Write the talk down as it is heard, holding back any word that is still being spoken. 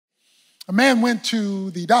A man went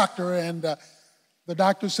to the doctor, and the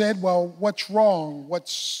doctor said, well, what's wrong?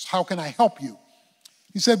 How can I help you?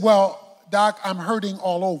 He said, well, doc, I'm hurting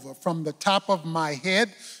all over, from the top of my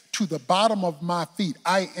head to the bottom of my feet.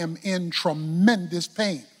 I am in tremendous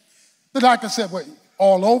pain. The doctor said, well,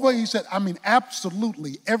 all over? He said, I mean,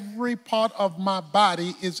 absolutely. Every part of my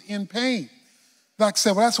body is in pain. The doctor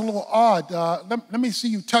said, well, that's a little odd. Let me see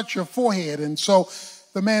you touch your forehead. And so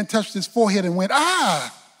the man touched his forehead and went,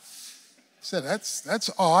 ah. He said, that's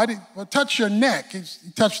odd. Well, touch your neck.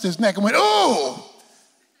 He touched his neck and went, oh.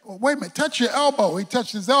 Well, wait a minute, touch your elbow. He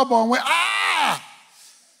touched his elbow and went, ah.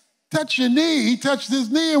 Touch your knee. He touched his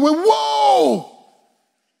knee and went, whoa.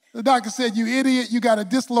 The doctor said, you idiot, you got a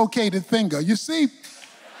dislocated finger. You see,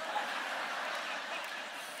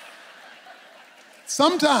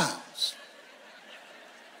 sometimes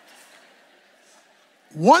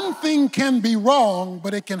one thing can be wrong,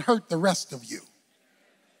 but it can hurt the rest of you.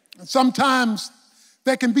 And sometimes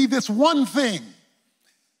there can be this one thing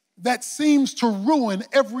that seems to ruin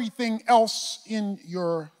everything else in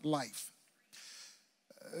your life.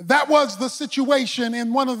 That was the situation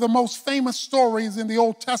in one of the most famous stories in the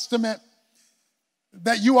Old Testament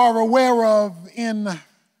that you are aware of in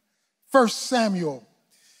 1 Samuel.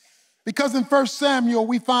 Because in 1 Samuel,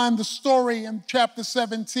 we find the story in chapter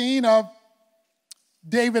 17 of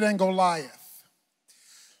David and Goliath.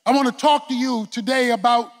 I want to talk to you today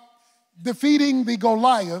about defeating the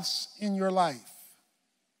Goliaths in your life.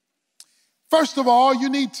 First of all, you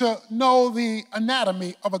need to know the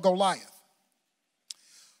anatomy of a Goliath.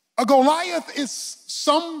 A Goliath is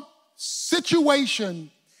some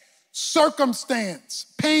situation, circumstance,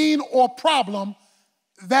 pain, or problem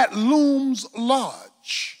that looms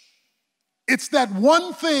large. It's that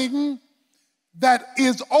one thing that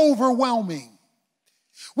is overwhelming.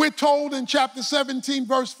 We're told in chapter 17,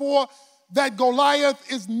 verse 4, that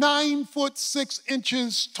Goliath is 9 foot 6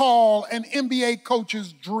 inches tall, an NBA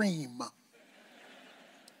coach's dream.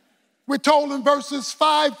 We're told in verses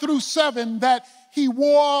 5 through 7 that he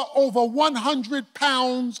wore over 100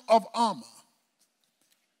 pounds of armor.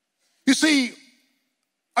 You see,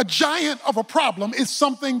 a giant of a problem is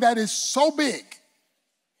something that is so big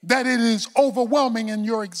that it is overwhelming in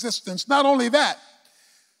your existence. Not only that,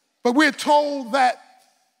 but we're told that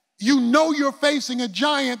you know you're facing a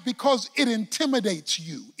giant because it intimidates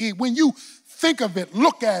you. When you think of it,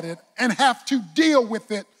 look at it, and have to deal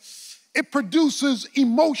with it, it produces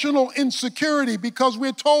emotional insecurity, because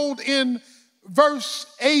we're told in verse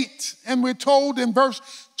 8 and we're told in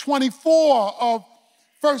verse 24 of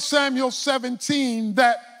 1 Samuel 17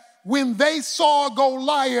 that when they saw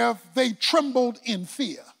Goliath, they trembled in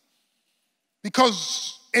fear,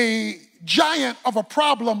 because a giant of a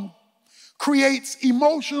problem creates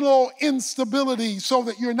emotional instability so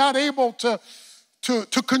that you're not able to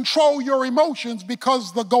control your emotions,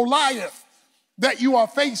 because the Goliath that you are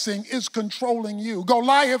facing is controlling you.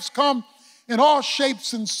 Goliaths come in all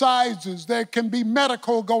shapes and sizes. There can be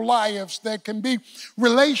medical Goliaths. There can be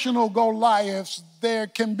relational Goliaths. There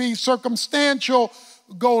can be circumstantial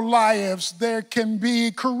Goliaths. There can be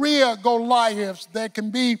career Goliaths. There can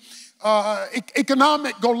be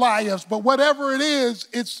economic Goliaths. But whatever it is,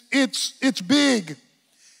 it's big.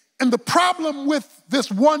 And the problem with this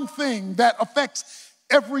one thing that affects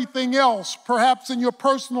everything else, perhaps in your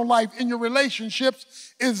personal life, in your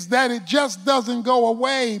relationships, is that it just doesn't go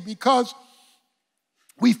away, because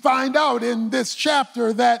we find out in this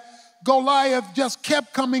chapter that Goliath just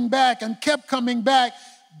kept coming back and kept coming back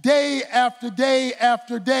day after day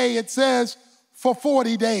after day. It says for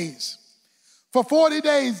 40 days. For 40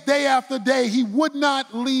 days, day after day, he would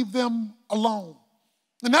not leave them alone.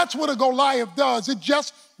 And that's what a Goliath does. It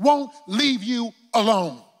just won't leave you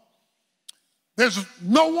alone. There's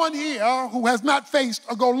no one here who has not faced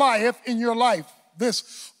a Goliath in your life.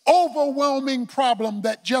 This overwhelming problem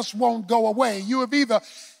that just won't go away. You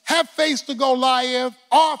have faced a Goliath,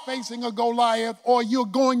 are facing a Goliath, or you're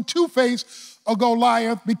going to face a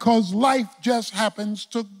Goliath, because life just happens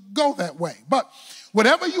to go that way. But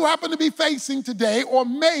whatever you happen to be facing today or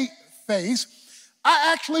may face,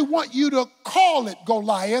 I actually want you to call it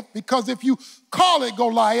Goliath, because if you call it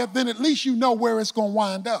Goliath, then at least you know where it's going to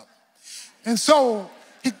wind up. And so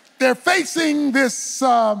they're facing this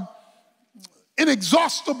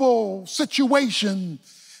inexhaustible situation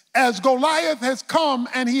as Goliath has come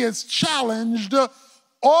and he has challenged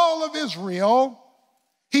all of Israel.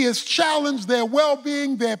 He has challenged their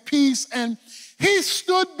well-being, their peace, and he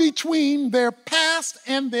stood between their past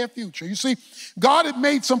and their future. You see, God had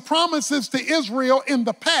made some promises to Israel in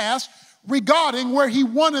the past regarding where he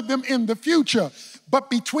wanted them in the future. But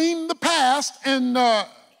between the past and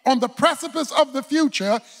on the precipice of the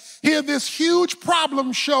future, Here, this huge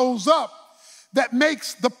problem shows up that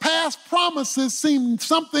makes the past promises seem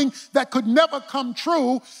something that could never come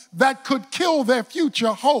true, that could kill their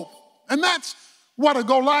future hope. And that's what a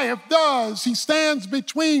Goliath does. He stands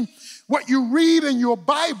between what you read in your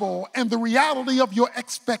Bible and the reality of your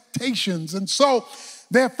expectations. And so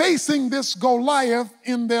they're facing this Goliath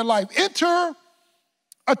in their life. Enter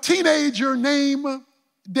a teenager named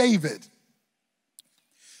David.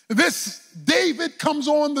 This David comes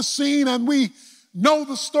on the scene, and we know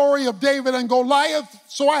the story of David and Goliath.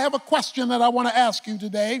 So I have a question that I want to ask you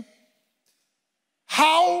today.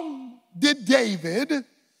 How did David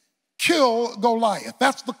kill Goliath?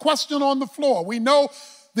 That's the question on the floor. We know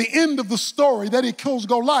the end of the story, that he kills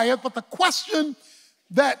Goliath, but the question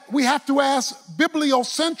that we have to ask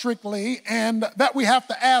bibliocentrically, and that we have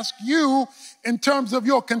to ask you in terms of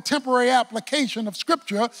your contemporary application of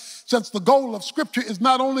Scripture, since the goal of Scripture is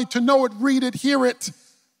not only to know it, read it, hear it,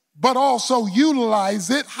 but also utilize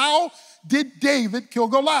it. How did David kill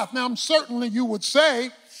Goliath? Now, certainly you would say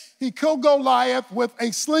he killed Goliath with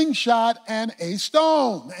a slingshot and a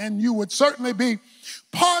stone, and you would certainly be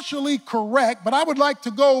partially correct, but I would like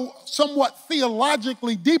to go somewhat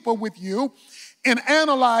theologically deeper with you in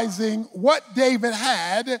analyzing what David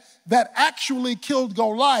had that actually killed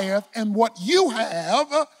Goliath and what you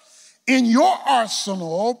have in your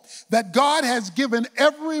arsenal that God has given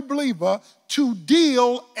every believer to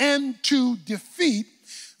deal and to defeat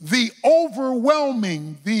the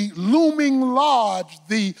overwhelming, the looming large,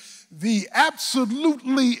 the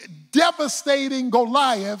absolutely devastating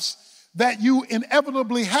Goliaths that you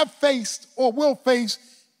inevitably have faced or will face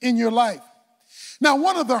in your life. Now,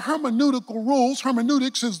 one of the hermeneutical rules,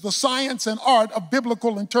 hermeneutics is the science and art of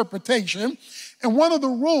biblical interpretation, and one of the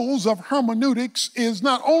rules of hermeneutics is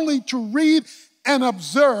not only to read and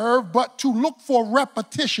observe, but to look for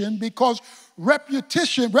repetition, because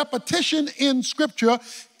repetition in Scripture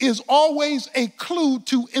is always a clue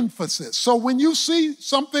to emphasis. So when you see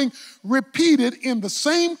something repeated in the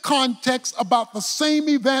same context about the same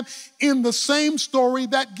event in the same story,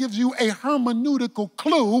 that gives you a hermeneutical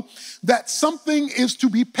clue that something is to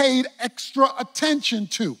be paid extra attention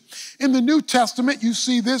to. In the New Testament, you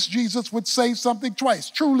see this. Jesus would say something twice,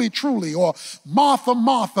 truly, truly, or Martha,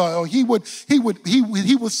 Martha, or he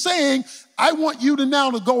was saying, I want you to now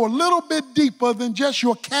to go a little bit deeper than just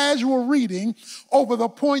your casual reading over the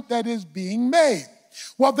point that is being made.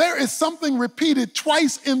 Well, there is something repeated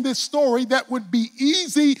twice in this story that would be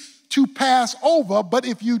easy to pass over, but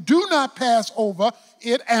if you do not pass over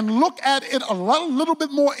it and look at it a little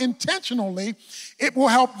bit more intentionally, it will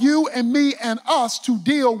help you and me and us to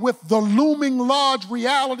deal with the looming large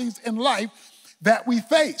realities in life that we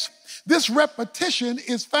face. This repetition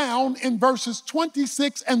is found in verses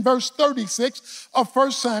 26 and verse 36 of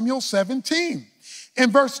 1 Samuel 17. In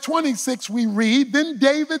verse 26, we read, Then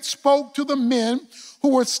David spoke to the men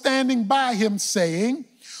who were standing by him, saying,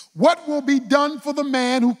 What will be done for the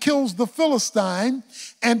man who kills the Philistine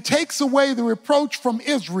and takes away the reproach from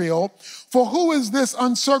Israel? For who is this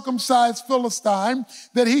uncircumcised Philistine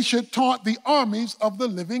that he should taunt the armies of the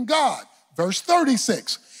living God? Verse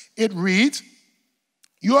 36, it reads,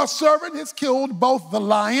 Your servant has killed both the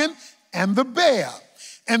lion and the bear,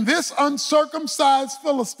 and this uncircumcised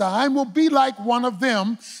Philistine will be like one of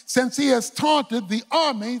them, since he has taunted the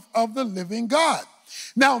armies of the living God.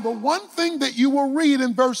 Now, the one thing that you will read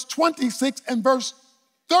in verse 26 and verse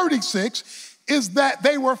 36 is that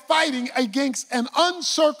they were fighting against an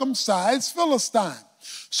uncircumcised Philistine.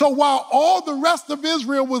 So while all the rest of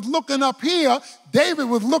Israel was looking up here, David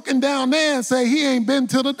was looking down there and saying, he ain't been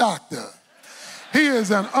to the doctor. He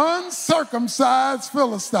is an uncircumcised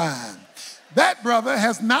Philistine. That brother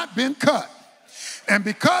has not been cut. And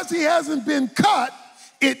because he hasn't been cut,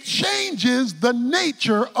 it changes the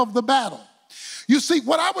nature of the battle. You see,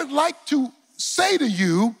 what I would like to say to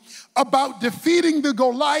you about defeating the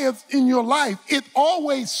Goliath in your life, it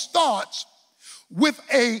always starts with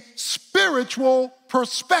a spiritual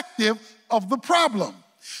perspective of the problem.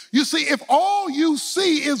 You see, if all you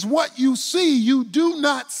see is what you see, you do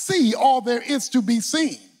not see all there is to be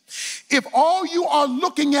seen. If all you are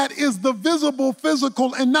looking at is the visible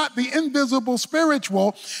physical and not the invisible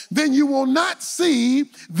spiritual, then you will not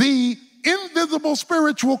see the invisible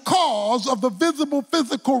spiritual cause of the visible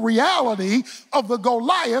physical reality of the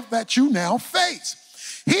Goliath that you now face.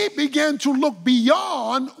 He began to look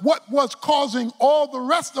beyond what was causing all the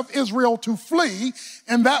rest of Israel to flee,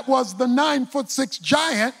 and that was the 9'6"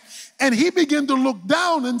 giant. And he began to look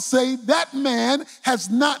down and say, that man has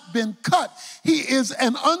not been cut. He is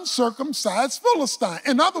an uncircumcised Philistine.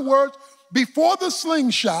 In other words, before the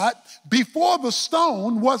slingshot, before the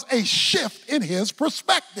stone, was a shift in his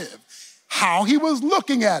perspective, how he was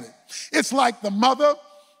looking at it. It's like the mother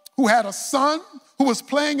who had a son who was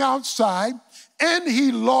playing outside and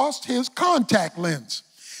he lost his contact lens.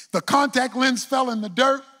 The contact lens fell in the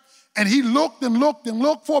dirt and he looked and looked and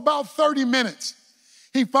looked for about 30 minutes.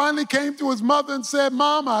 He finally came to his mother and said,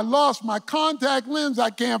 "Mom, I lost my contact lens. I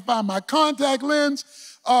can't find my contact lens."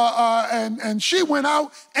 And she went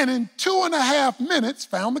out and in 2.5 minutes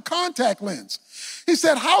found the contact lens. He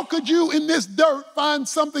said, "How could you in this dirt find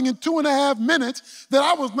something in 2.5 minutes that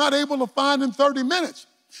I was not able to find in 30 minutes?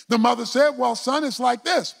 The mother said, "Well, son, it's like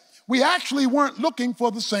this. We actually weren't looking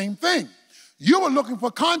for the same thing. You were looking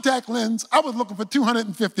for contact lens. I was looking for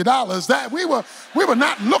 $250. We were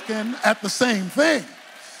not looking at the same thing."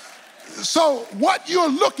 So what you're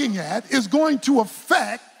looking at is going to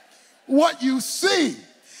affect what you see.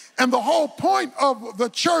 And the whole point of the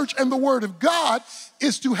church and the Word of God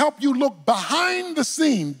is to help you look behind the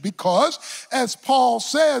scene, because, as Paul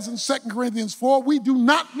says in 2 Corinthians 4, we do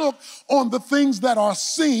not look on the things that are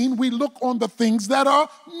seen, we look on the things that are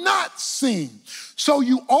not seen. So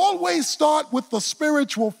you always start with the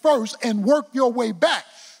spiritual first and work your way back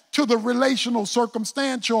to the relational,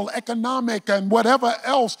 circumstantial, economic, and whatever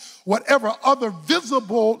else, whatever other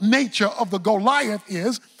visible nature of the Goliath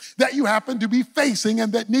is that you happen to be facing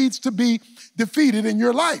and that needs to be defeated in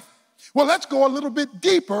your life. Well, let's go a little bit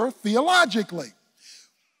deeper theologically.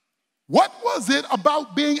 What was it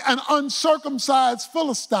about being an uncircumcised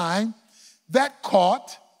Philistine that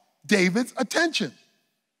caught David's attention?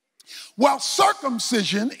 Well,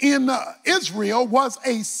 circumcision in Israel was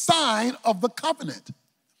a sign of the covenant.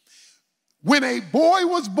 When a boy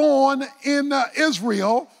was born in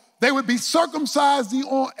Israel, they would be circumcised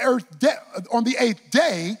on the 8th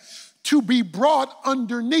day to be brought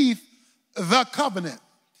underneath the covenant.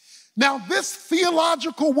 Now, this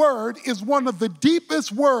theological word is one of the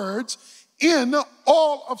deepest words in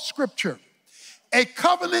all of Scripture. A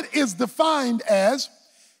covenant is defined as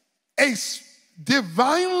a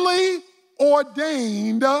divinely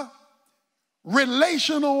ordained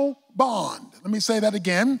relational bond. Let me say that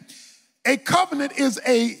again. A covenant is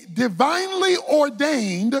a divinely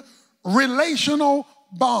ordained relational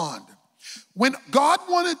bond. When God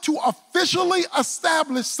wanted to officially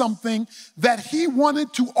establish something that he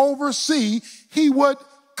wanted to oversee, he would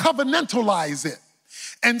covenantalize it.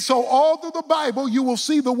 And so all through the Bible, you will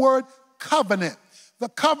see the word covenant. The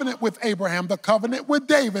covenant with Abraham, the covenant with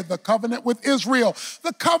David, the covenant with Israel,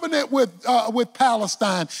 the covenant with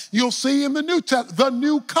Palestine. You'll see in the New Testament, the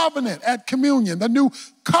new covenant at communion, the new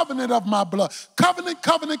covenant of my blood. Covenant,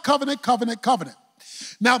 covenant, covenant, covenant, covenant.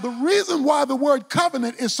 Now, the reason why the word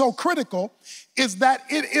covenant is so critical is that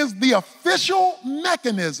it is the official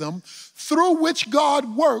mechanism through which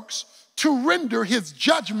God works to render his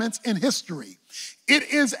judgments in history. It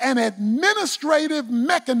is an administrative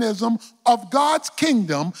mechanism of God's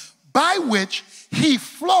kingdom by which he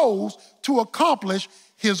flows to accomplish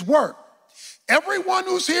his work. Everyone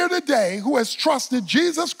who's here today who has trusted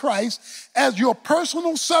Jesus Christ as your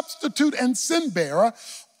personal substitute and sin bearer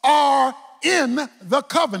are in the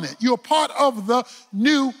covenant. You're part of the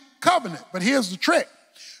new covenant. But here's the trick.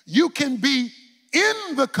 You can be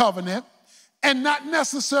in the covenant and not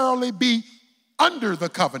necessarily be under the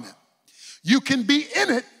covenant. You can be in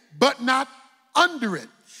it, but not under it.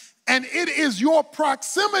 And it is your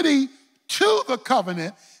proximity to the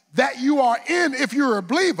covenant that you are in, if you're a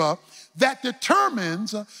believer, that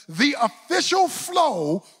determines the official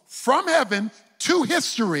flow from heaven to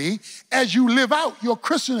history as you live out your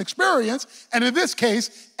Christian experience, and in this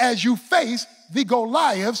case, as you face the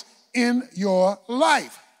Goliaths in your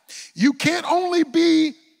life. You can't only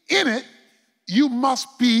be in it, you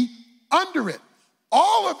must be under it.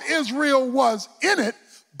 All of Israel was in it,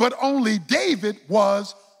 but only David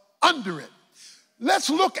was under it. Let's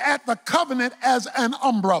look at the covenant as an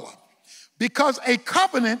umbrella, because a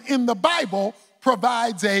covenant in the Bible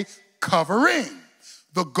provides a covering.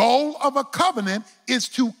 The goal of a covenant is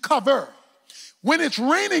to cover. When it's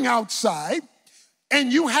raining outside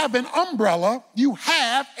and you have an umbrella, you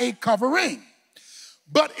have a covering.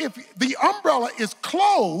 But if the umbrella is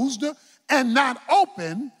closed and not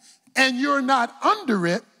open, and you're not under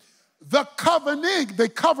it, the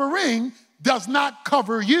covering does not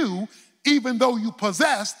cover you, even though you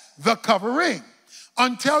possess the covering.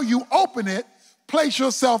 Until you open it, place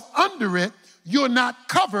yourself under it, you're not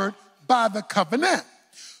covered by the covenant.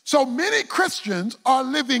 So many Christians are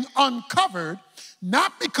living uncovered,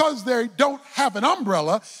 not because they don't have an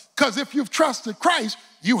umbrella, because if you've trusted Christ,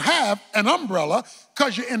 you have an umbrella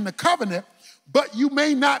because you're in the covenant, but you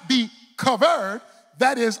may not be covered.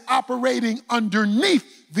 that is operating underneath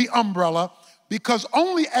the umbrella, because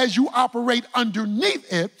only as you operate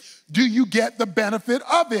underneath it do you get the benefit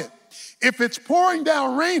of it. If it's pouring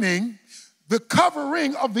down raining, the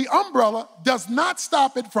covering of the umbrella does not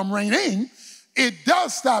stop it from raining. It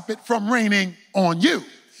does stop it from raining on you,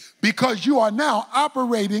 because you are now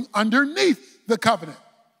operating underneath the covenant.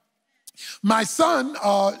 My son,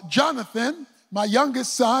 Jonathan, my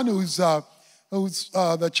youngest son, who's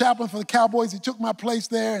the chaplain for the Cowboys, he took my place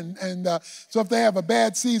there. And so if they have a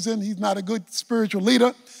bad season, he's not a good spiritual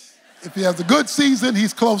leader. If he has a good season,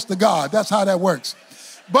 he's close to God. That's how that works.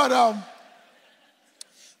 But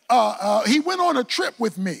he went on a trip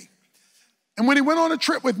with me. And when he went on a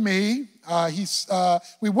trip with me,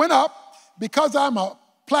 we went up, because I'm a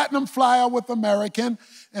platinum flyer with American,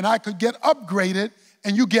 and I could get upgraded,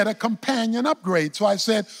 and you get a companion upgrade. So I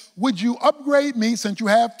said, would you upgrade me, since you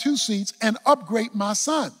have 2 seats, and upgrade my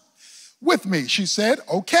son with me? She said,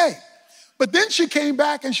 okay. But then she came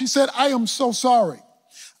back and she said, I am so sorry.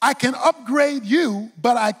 I can upgrade you,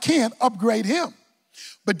 but I can't upgrade him.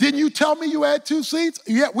 But didn't you tell me you had 2 seats?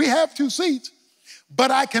 Yeah, we have 2 seats, but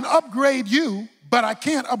I can upgrade you, but I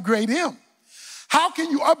can't upgrade him. How can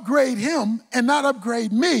you upgrade him and not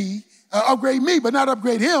upgrade me, but not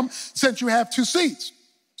upgrade him, since you have 2 seats?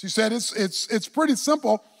 She said, it's pretty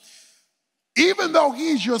simple. Even though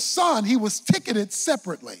he's your son, he was ticketed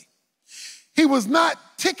separately. He was not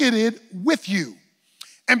ticketed with you.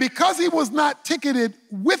 And because he was not ticketed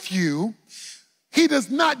with you, he does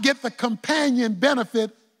not get the companion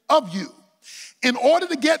benefit of you. In order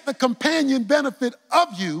to get the companion benefit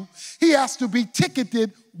of you, he has to be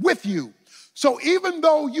ticketed with you. So even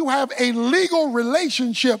though you have a legal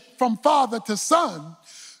relationship from father to son,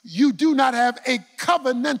 you do not have a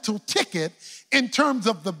covenantal ticket in terms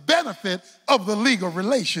of the benefit of the legal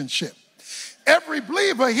relationship. Every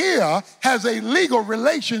believer here has a legal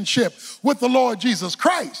relationship with the Lord Jesus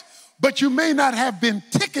Christ, but you may not have been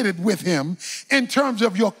ticketed with him in terms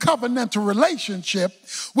of your covenantal relationship,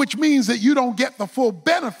 which means that you don't get the full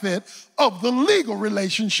benefit of the legal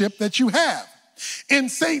relationship that you have. In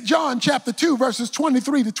St. John chapter 2, verses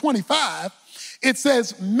 23 to 25, it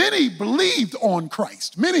says, many believed on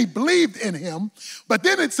Christ. Many believed in him. But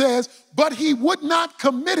then it says, but he would not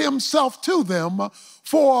commit himself to them,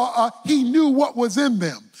 for he knew what was in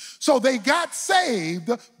them. So they got saved,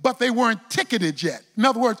 but they weren't ticketed yet. In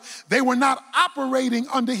other words, they were not operating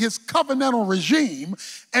under his covenantal regime,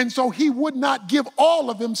 and so he would not give all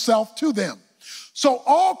of himself to them. So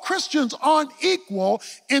all Christians aren't equal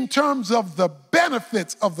in terms of the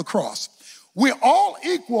benefits of the cross. We're all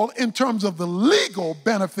equal in terms of the legal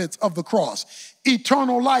benefits of the cross: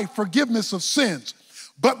 eternal life, forgiveness of sins.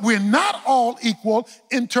 But we're not all equal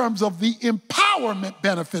in terms of the empowerment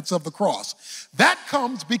benefits of the cross. That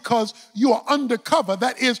comes because you are undercover.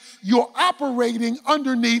 That is, you're operating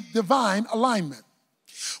underneath divine alignment.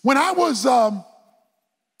 When I was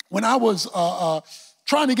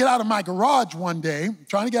trying to get out of my garage one day,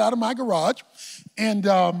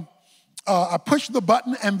 and I pushed the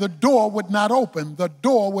button and the door would not open. The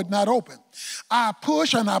door would not open. I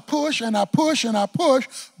push and I push and I push and I push,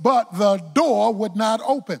 but the door would not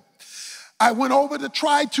open. I went over to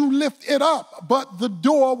try to lift it up, but the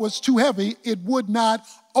door was too heavy. It would not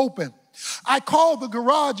open. I called the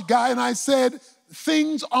garage guy and I said,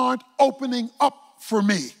 things aren't opening up for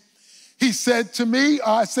me. He said to me,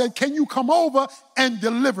 I said, can you come over and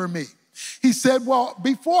deliver me? He said, well,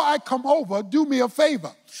 before I come over, do me a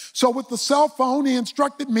favor. So with the cell phone, he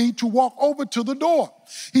instructed me to walk over to the door.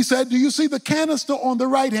 He said, do you see the canister on the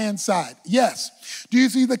right-hand side? Yes. Do you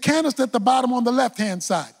see the canister at the bottom on the left-hand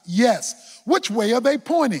side? Yes. Which way are they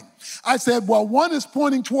pointing? I said, well, one is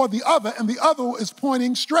pointing toward the other and the other is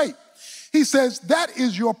pointing straight. He says, that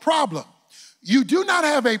is your problem. You do not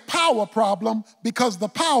have a power problem because the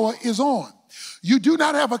power is on. You do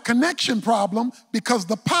not have a connection problem because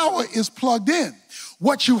the power is plugged in.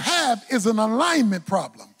 What you have is an alignment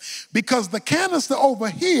problem because the canister over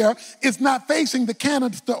here is not facing the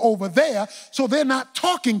canister over there, so they're not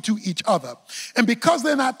talking to each other. And because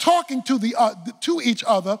they're not talking to each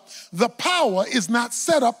other, the power is not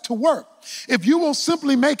set up to work. If you will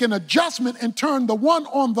simply make an adjustment and turn the one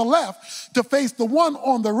on the left to face the one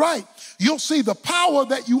on the right, you'll see the power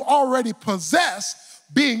that you already possess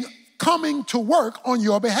coming to work on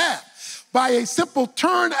your behalf. By a simple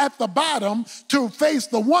turn at the bottom to face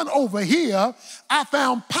the one over here, I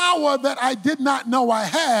found power that I did not know I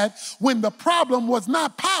had when the problem was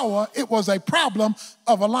not power, it was a problem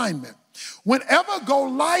of alignment. Whenever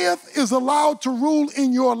Goliath is allowed to rule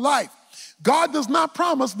in your life, God does not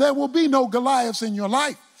promise there will be no Goliaths in your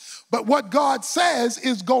life. But what God says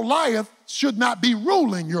is Goliath should not be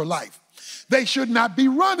ruling your life. They should not be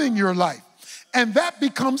running your life. And that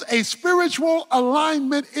becomes a spiritual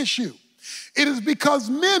alignment issue. It is because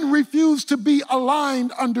men refuse to be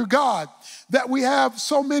aligned under God that we have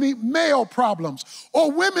so many male problems,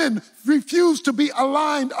 or women refuse to be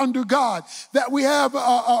aligned under God, that we have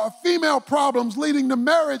female problems leading to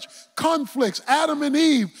marriage conflicts. Adam and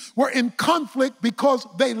Eve were in conflict because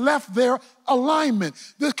they left their alignment.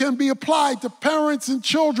 This can be applied to parents and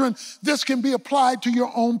children. This can be applied to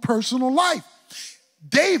your own personal life.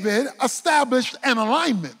 David established an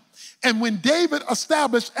alignment. And when David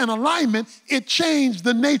established an alignment, it changed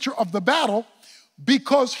the nature of the battle,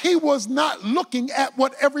 because he was not looking at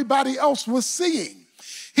what everybody else was seeing.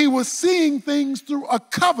 He was seeing things through a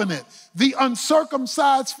covenant, the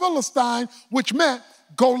uncircumcised Philistine, which meant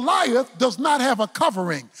Goliath does not have a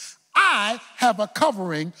covering. I have a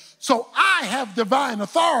covering, so I have divine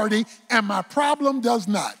authority, and my problem does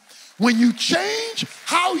not. When you change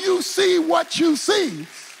how you see what you see,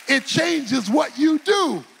 it changes what you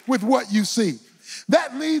do with what you see.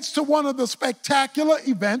 That leads to one of the spectacular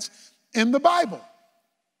events in the Bible,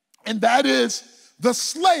 and that is the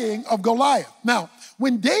slaying of Goliath. Now,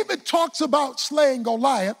 when David talks about slaying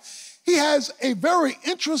Goliath, he has a very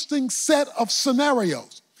interesting set of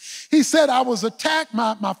scenarios. He said, I was attacked,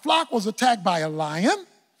 my flock was attacked by a lion,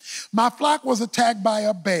 my flock was attacked by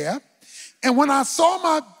a bear, and when I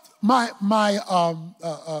saw my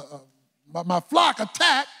flock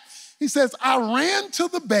attacked, he says, I ran to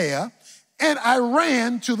the bear and I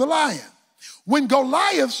ran to the lion. When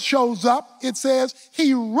Goliath shows up, it says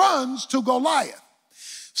he runs to Goliath.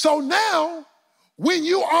 So now, when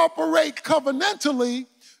you operate covenantally,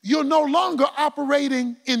 you're no longer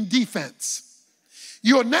operating in defense.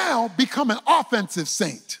 You're now become an offensive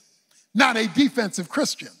saint, not a defensive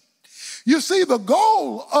Christian. You see, the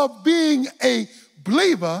goal of being a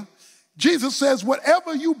believer, Jesus says,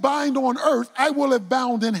 whatever you bind on earth, I will have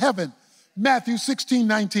bound in heaven. Matthew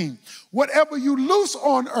 16:19. Whatever you loose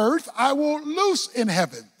on earth, I will loose in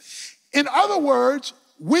heaven. In other words,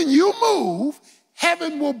 when you move,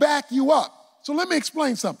 heaven will back you up. So let me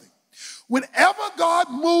explain something. Whenever God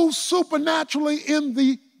moves supernaturally in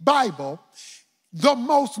the Bible, the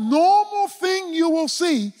most normal thing you will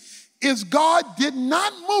see is God did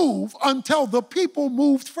not move until the people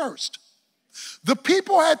moved first. The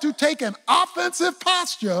people had to take an offensive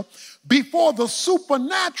posture before the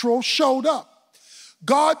supernatural showed up.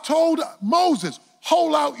 God told Moses,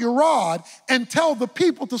 hold out your rod and tell the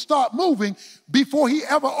people to start moving before he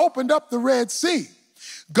ever opened up the Red Sea.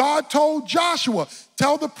 God told Joshua,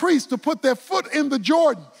 tell the priests to put their foot in the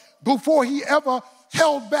Jordan before he ever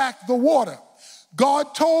held back the water.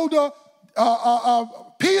 God told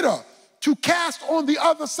Peter to cast on the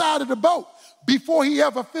other side of the boat before he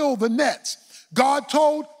ever filled the nets. God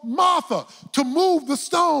told Martha to move the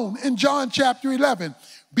stone in John chapter 11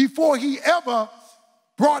 before he ever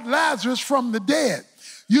brought Lazarus from the dead.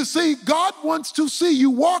 You see, God wants to see you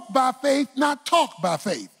walk by faith, not talk by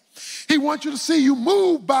faith. He wants you to see you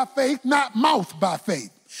move by faith, not mouth by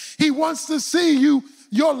faith. He wants to see you,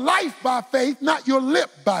 your life by faith, not your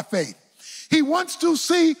lip by faith. He wants to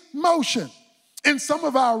see motion. In some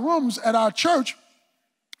of our rooms at our church,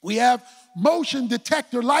 we have motion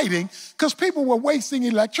detector lighting because people were wasting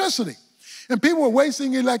electricity. And people were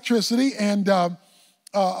wasting electricity, and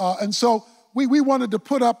so we wanted to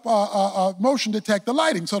put up motion detector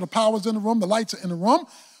lighting. So the power's in the room, the lights are in the room,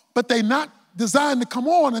 but they're not designed to come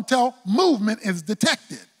on until movement is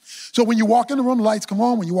detected. So when you walk in the room, the lights come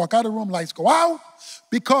on. When you walk out of the room, lights go out,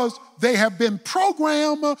 because they have been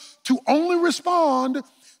programmed to only respond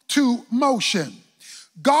to motion.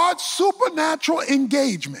 God's supernatural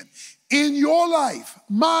engagement in your life,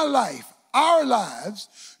 my life, our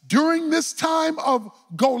lives, during this time of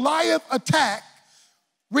Goliath attack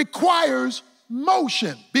requires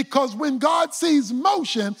motion, because when God sees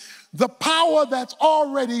motion, the power that's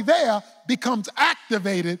already there becomes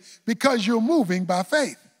activated because you're moving by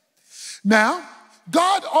faith. Now,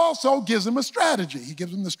 God also gives him a strategy. He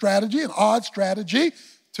gives him the strategy, an odd strategy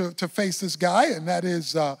to face this guy, and that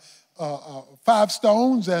is 5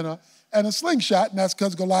 stones and a slingshot, and that's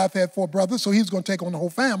because Goliath had 4 brothers, so he's going to take on the whole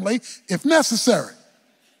family if necessary.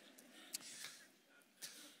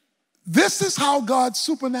 This is how God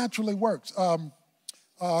supernaturally works.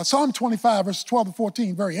 Psalm 25, verses 12 to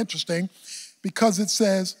 14, very interesting, because it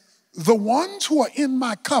says, the ones who are in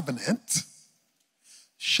my covenant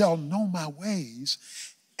shall know my ways,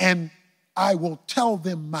 and I will tell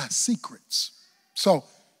them my secrets. So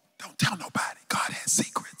don't tell nobody. God has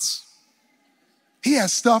secrets. He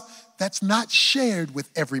has stuff that's not shared with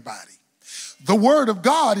everybody. The word of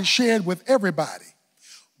God is shared with everybody.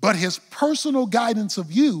 But his personal guidance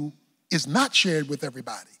of you is not shared with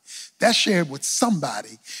everybody. That's shared with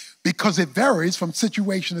somebody because it varies from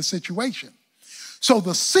situation to situation. So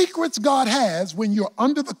the secrets God has when you're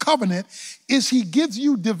under the covenant is he gives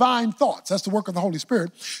you divine thoughts. That's the work of the Holy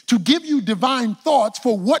Spirit, to give you divine thoughts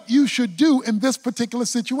for what you should do in this particular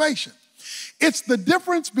situation. It's the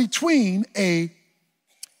difference between a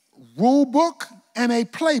rule book and a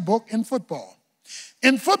playbook in football.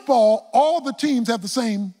 In football, all the teams have the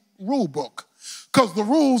same rule book because the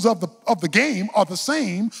rules of the game are the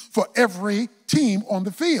same for every team on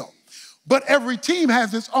the field. But every team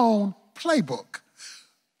has its own playbook.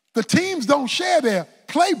 The teams don't share their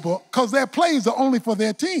playbook because their plays are only for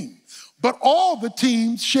their team. But all the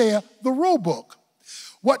teams share the rule book.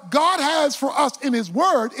 What God has for us in his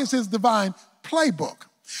word is his divine playbook.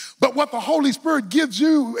 But what the Holy Spirit gives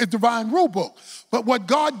you is divine rule book. But what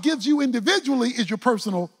God gives you individually is your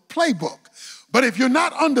personal playbook. But if you're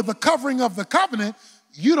not under the covering of the covenant,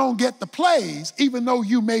 you don't get the plays, even though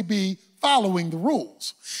you may be following the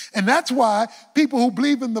rules. And that's why people who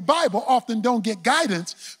believe in the Bible often don't get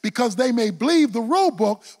guidance, because they may believe the rule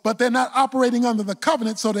book, but they're not operating under the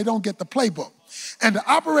covenant, so they don't get the playbook. And to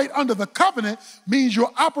operate under the covenant means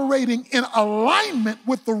you're operating in alignment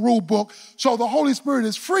with the rule book, so the Holy Spirit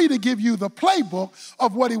is free to give you the playbook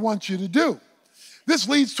of what he wants you to do. This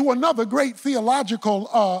leads to another great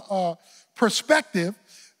theological perspective,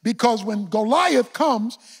 because when Goliath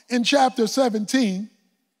comes in chapter 17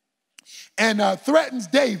 and threatens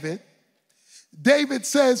David, David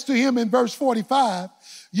says to him in verse 45,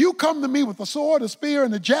 "You come to me with a sword, a spear,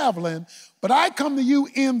 and a javelin, but I come to you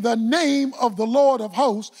in the name of the Lord of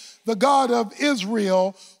hosts, the God of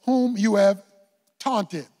Israel, whom you have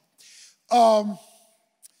taunted."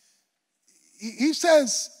 He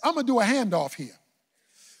says, I'm going to do a handoff here.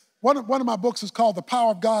 One of my books is called The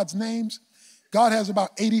Power of God's Names. God has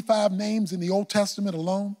about 85 names in the Old Testament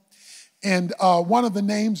alone. And one of the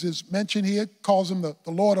names is mentioned here, calls him the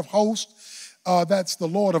Lord of hosts. That's the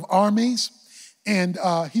Lord of armies. And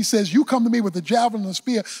he says, you come to me with a javelin and a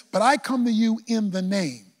spear, but I come to you in the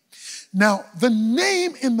name. Now, the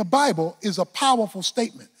name in the Bible is a powerful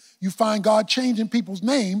statement. You find God changing people's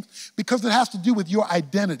names because it has to do with your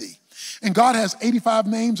identity. And God has 85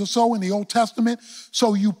 names or so in the Old Testament.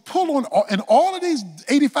 So you pull on, and all of these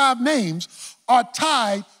 85 names are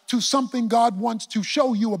tied to something God wants to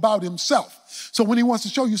show you about himself. So when he wants to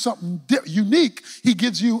show you something unique, he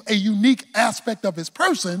gives you a unique aspect of his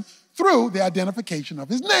person through the identification of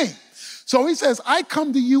his name. So he says, I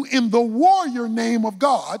come to you in the warrior name of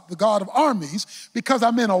God, the God of armies, because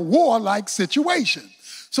I'm in a warlike situation.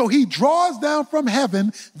 So he draws down from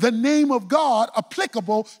heaven the name of God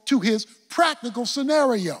applicable to his practical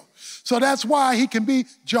scenario. So that's why he can be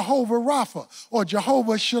Jehovah Rapha or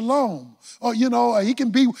Jehovah Shalom, or he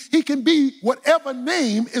can be whatever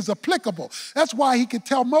name is applicable. That's why he could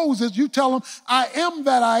tell Moses, you tell him, I am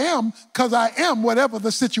that I am, because I am whatever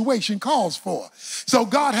the situation calls for. So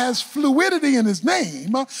God has fluidity in his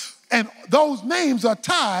name, and those names are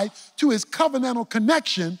tied to his covenantal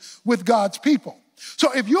connection with God's people.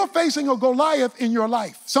 So if you're facing a Goliath in your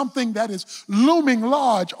life, something that is looming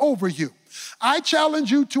large over you, I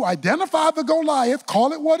challenge you to identify the Goliath,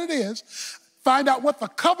 call it what it is, find out what the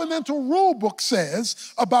covenantal rule book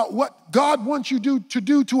says about what God wants you to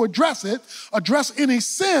do to address it, address any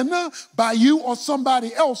sin by you or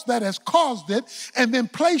somebody else that has caused it, and then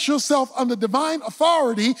place yourself under divine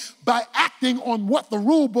authority by acting on what the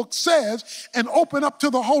rule book says, and open up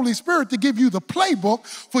to the Holy Spirit to give you the playbook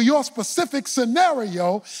for your specific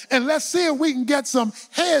scenario, and let's see if we can get some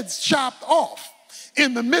heads chopped off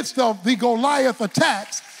in the midst of the Goliath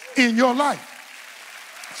attacks in your life.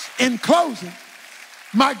 In closing,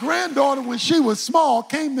 my granddaughter, when she was small,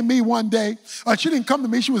 came to me one day. She didn't come to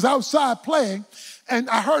me. She was outside playing, and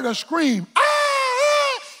I heard her scream,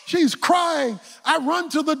 ah! She's crying. I run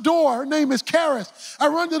to the door. Her name is Karis. I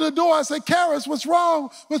run to the door. I say, Karis, what's wrong?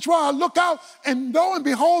 What's wrong? I look out, and lo and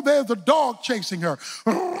behold, there's a dog chasing her.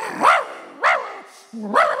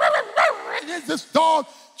 There's this dog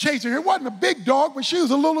chasing her. It wasn't a big dog, but she was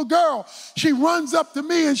a little girl. She runs up to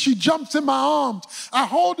me and she jumps in my arms. I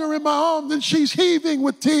hold her in my arms and she's heaving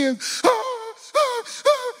with tears.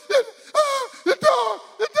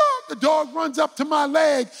 The dog runs up to my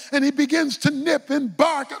leg and he begins to nip and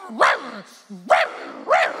bark. The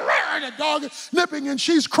dog is nipping and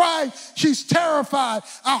she's crying. She's terrified.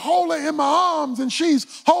 I hold her in my arms and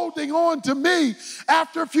she's holding on to me.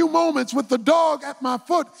 After a few moments with the dog at my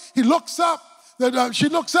foot, he looks up. She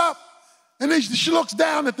looks up, and then she looks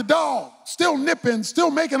down at the dog, still nipping, still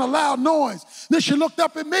making a loud noise. Then she looked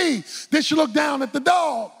up at me. Then she looked down at the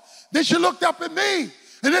dog. Then she looked up at me.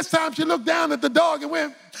 And this time she looked down at the dog and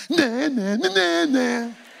went, nah, nah, nah, nah,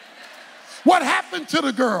 nah. What happened to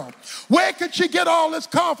the girl? Where could she get all this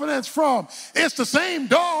confidence from? It's the same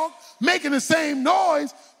dog making the same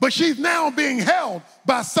noise, but she's now being held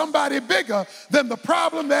by somebody bigger than the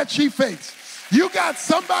problem that she faced. You got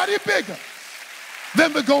somebody bigger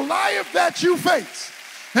than the Goliath that you face.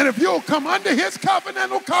 And if you'll come under his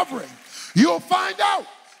covenantal covering, you'll find out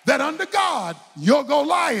that under God, your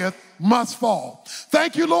Goliath must fall.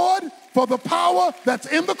 Thank you, Lord, for the power that's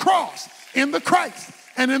in the cross, in the Christ,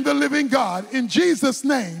 and in the living God. In Jesus'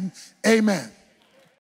 name, amen.